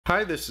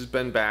Hi, this is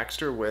Ben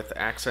Baxter with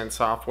Accent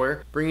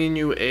Software, bringing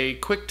you a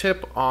quick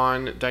tip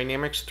on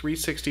Dynamics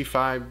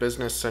 365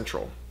 Business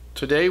Central.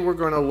 Today we're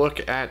going to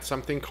look at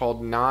something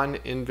called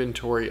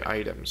non-inventory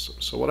items.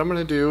 So what I'm going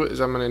to do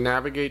is I'm going to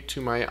navigate to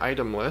my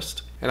item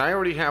list, and I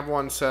already have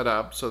one set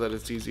up so that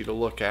it's easy to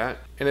look at,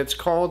 and it's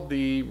called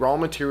the raw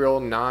material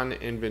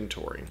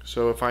non-inventory.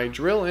 So if I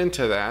drill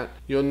into that,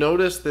 you'll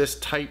notice this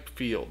type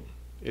field.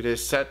 It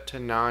is set to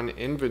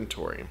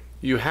non-inventory.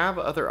 You have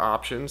other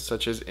options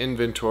such as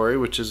inventory,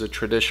 which is a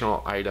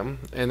traditional item,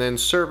 and then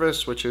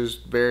service, which is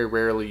very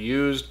rarely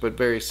used but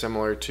very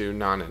similar to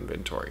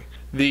non-inventory.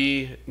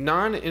 The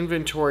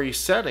non-inventory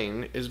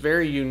setting is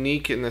very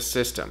unique in the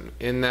system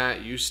in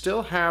that you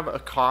still have a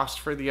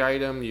cost for the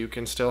item, you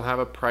can still have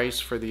a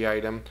price for the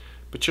item,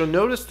 but you'll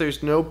notice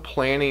there's no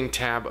planning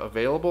tab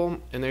available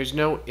and there's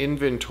no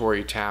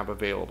inventory tab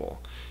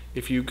available.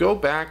 If you go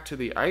back to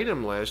the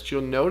item list,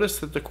 you'll notice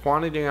that the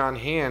quantity on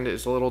hand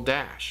is a little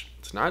dash.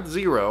 It's not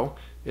zero,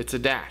 it's a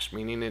dash,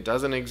 meaning it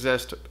doesn't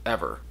exist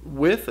ever.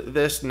 With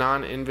this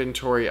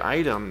non-inventory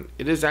item,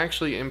 it is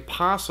actually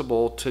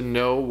impossible to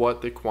know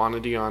what the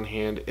quantity on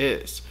hand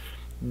is.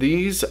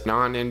 These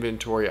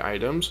non-inventory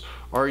items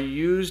are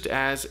used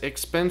as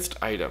expensed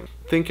items.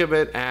 Think of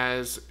it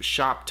as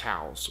shop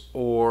towels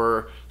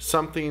or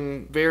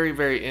something very,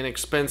 very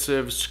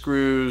inexpensive,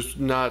 screws,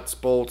 nuts,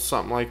 bolts,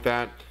 something like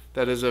that.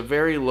 That is a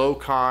very low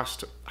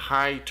cost,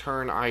 high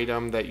turn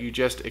item that you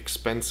just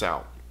expense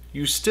out.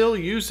 You still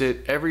use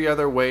it every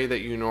other way that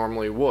you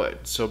normally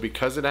would. So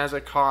because it has a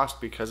cost,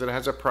 because it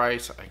has a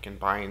price, I can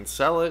buy and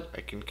sell it,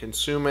 I can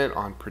consume it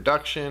on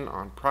production,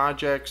 on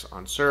projects,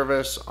 on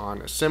service,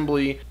 on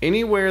assembly.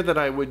 Anywhere that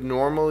I would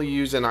normally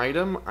use an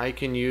item, I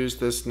can use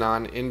this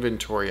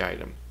non-inventory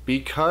item.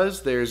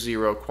 Because there's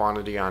zero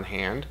quantity on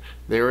hand,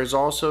 there is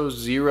also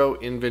zero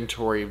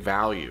inventory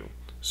value.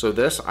 So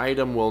this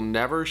item will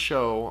never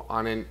show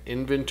on an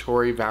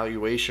inventory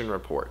valuation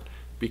report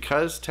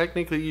because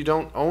technically you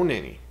don't own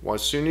any. Well,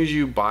 as soon as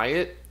you buy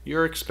it,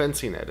 you're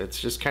expensing it. It's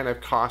just kind of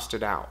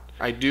costed out.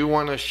 I do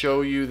want to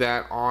show you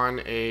that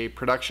on a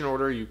production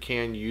order you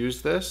can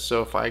use this.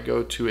 So if I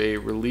go to a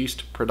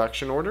released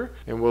production order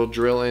and we'll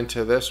drill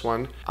into this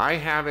one, I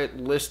have it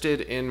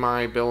listed in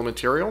my bill of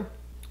material.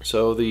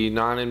 So the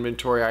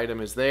non-inventory item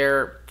is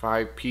there,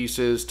 5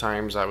 pieces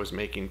times I was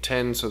making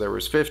 10, so there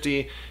was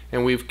 50,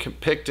 and we've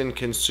picked and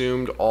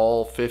consumed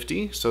all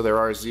 50, so there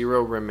are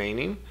 0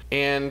 remaining,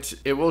 and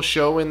it will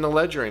show in the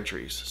ledger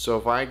entries. So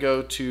if I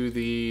go to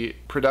the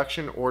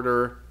production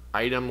order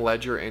item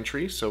ledger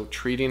entry, so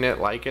treating it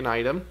like an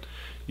item,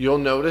 you'll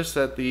notice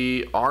that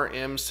the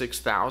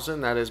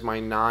RM6000, that is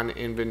my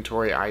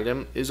non-inventory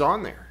item, is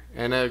on there,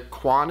 and a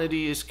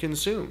quantity is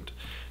consumed.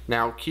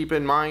 Now keep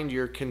in mind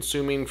you're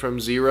consuming from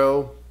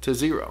 0 to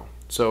 0.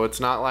 So it's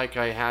not like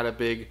I had a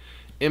big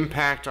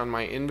impact on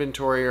my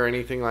inventory or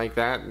anything like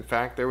that. In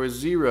fact, there was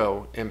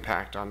 0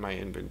 impact on my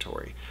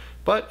inventory.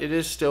 But it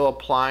is still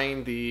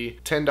applying the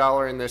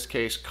 $10 in this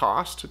case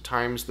cost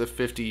times the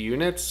 50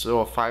 units.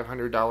 So a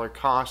 $500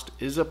 cost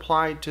is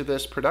applied to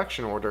this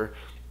production order.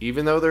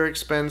 Even though they're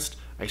expensed,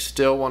 I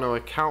still want to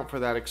account for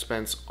that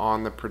expense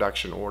on the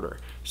production order.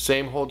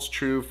 Same holds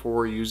true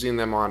for using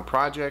them on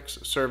projects,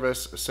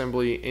 service,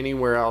 assembly,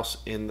 anywhere else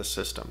in the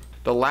system.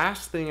 The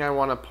last thing I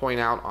want to point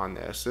out on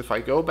this, if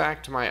I go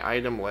back to my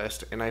item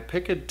list and I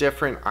pick a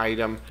different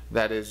item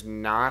that is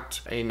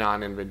not a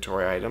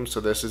non-inventory item, so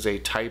this is a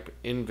type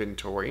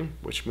inventory,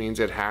 which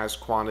means it has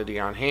quantity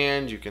on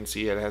hand. You can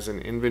see it has an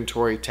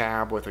inventory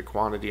tab with a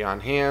quantity on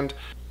hand.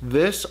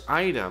 This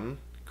item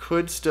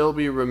could still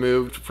be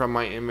removed from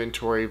my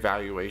inventory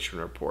valuation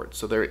report.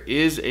 So there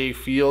is a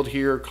field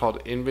here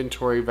called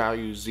inventory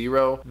value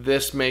 0.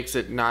 This makes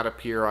it not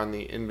appear on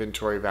the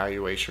inventory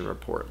valuation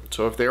report.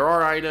 So if there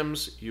are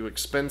items, you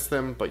expense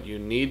them, but you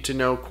need to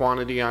know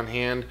quantity on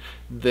hand,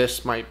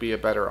 this might be a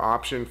better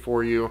option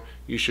for you.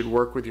 You should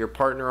work with your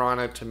partner on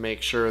it to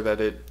make sure that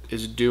it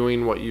is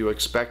doing what you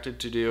expect it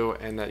to do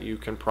and that you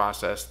can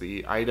process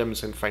the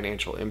items and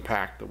financial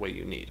impact the way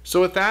you need. So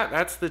with that,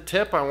 that's the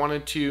tip. I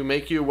wanted to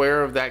make you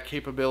aware of that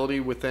capability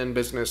within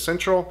Business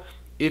Central.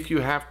 If you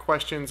have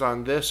questions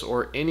on this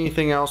or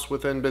anything else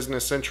within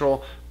Business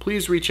Central,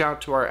 please reach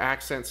out to our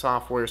Accent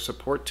Software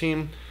support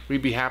team.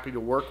 We'd be happy to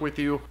work with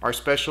you. Our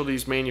specialty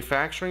is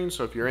manufacturing,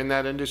 so if you're in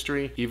that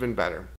industry, even better.